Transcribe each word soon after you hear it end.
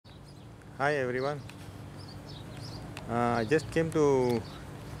Hi everyone. I just came to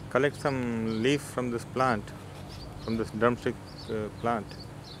collect some leaf from this plant, from this drumstick plant,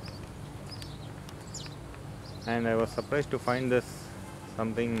 and I was surprised to find this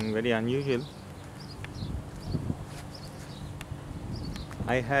something very unusual.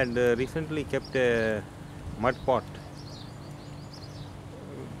 I had recently kept a mud pot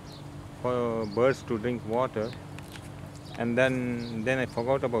for birds to drink water, and then I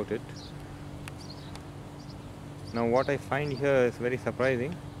forgot about it. Now what I find here is very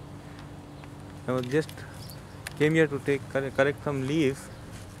surprising. I was just came here to collect some leaves,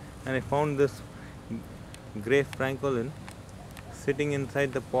 and I found this Grey Francolin sitting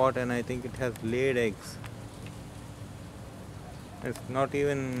inside the pot, and I think it has laid eggs. It's not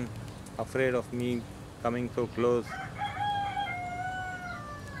even afraid of me coming so close.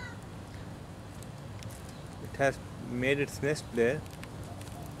 It has made its nest there.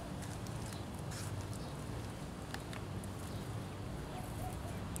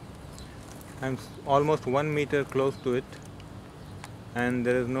 I'm almost 1 meter close to it, and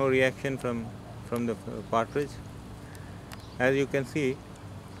there is no reaction from the partridge. As you can see,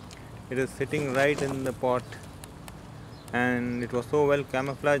 it is sitting right in the pot, and it was so well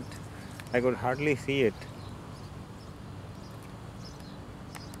camouflaged I could hardly see it.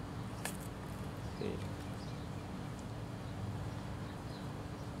 See.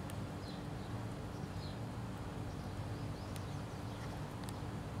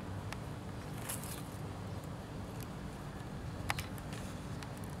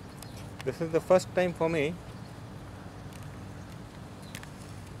 This is the first time for me.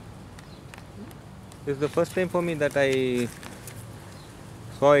 This is the first time for me that I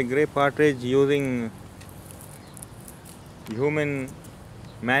saw a grey partridge using human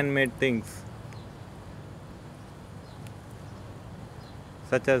man-made things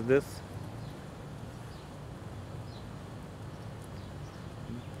such as this.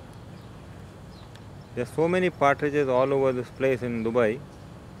 There are so many partridges all over this place in Dubai,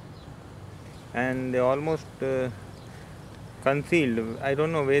 and they are almost concealed. I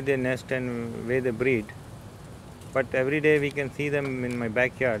don't know where they nest and where they breed, but every day we can see them in my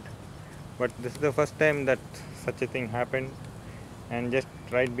backyard. But this is the first time that such a thing happened, and just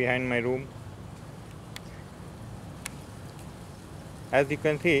right behind my room. As you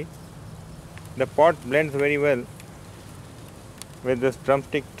can see, the pot blends very well with this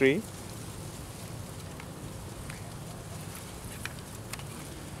drumstick tree,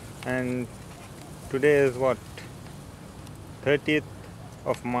 and today is what, 30th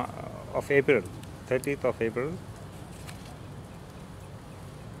of April. 30th of April.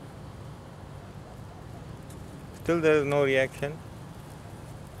 Still there is no reaction.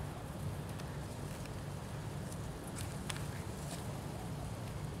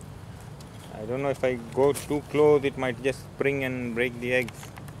 I don't know, if I go too close it might just spring and break the eggs.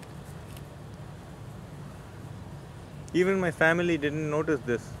 Even my family didn't notice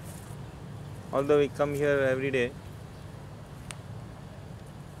this, although we come here every day.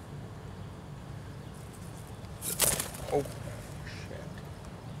 Oh shit.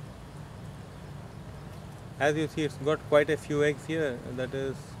 As you see, it's got quite a few eggs here. That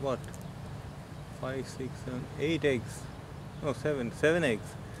is what, 5, 6, 7, 8 eggs. No, 7 eggs.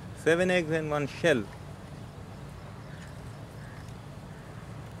 7 eggs and 1 shell.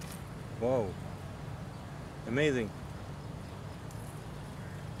 Wow, amazing.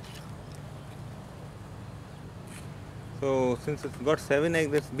 So since it's got 7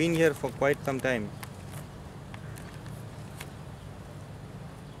 eggs, it's been here for quite some time.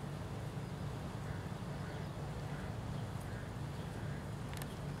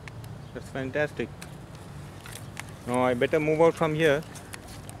 That's fantastic. Now I better move out from here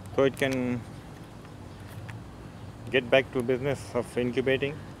so it can get back to business of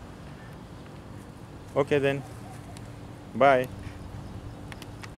incubating. Okay then, bye.